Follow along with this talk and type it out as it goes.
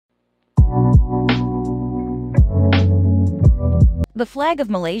The flag of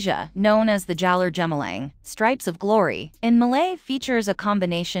Malaysia, known as the Jalur Gemilang, stripes of glory, in Malay features a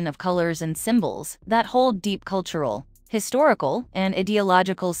combination of colors and symbols that hold deep cultural, historical, and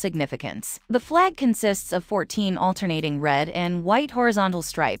ideological significance. The flag consists of 14 alternating red and white horizontal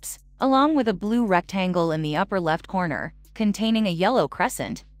stripes, along with a blue rectangle in the upper left corner, containing a yellow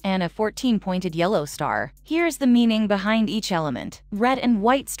crescent and a 14-pointed yellow star. Here's the meaning behind each element. Red and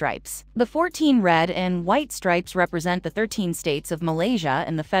white stripes. The 14 red and white stripes represent the 13 states of Malaysia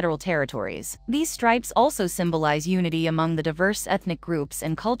and the federal territories. These stripes also symbolize unity among the diverse ethnic groups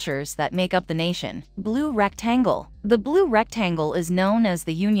and cultures that make up the nation. Blue rectangle. The blue rectangle is known as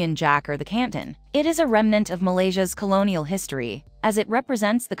the Union Jack or the Canton. It is a remnant of Malaysia's colonial history, as it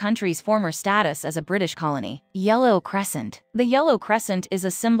represents the country's former status as a British colony. Yellow crescent. The yellow crescent is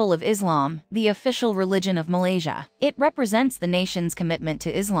a symbol of Islam, the official religion of Malaysia. It represents the nation's commitment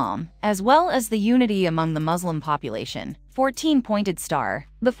to Islam, as well as the unity among the Muslim population. 14-pointed star.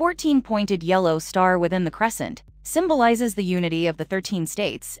 The 14-pointed yellow star within the crescent symbolizes the unity of the 13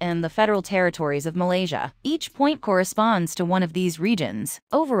 states and the federal territories of Malaysia. Each point corresponds to one of these regions.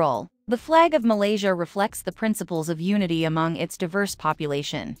 Overall, the flag of Malaysia reflects the principles of unity among its diverse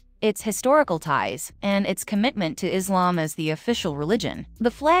population, its historical ties, and its commitment to Islam as the official religion.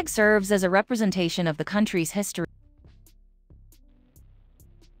 The flag serves as a representation of the country's history.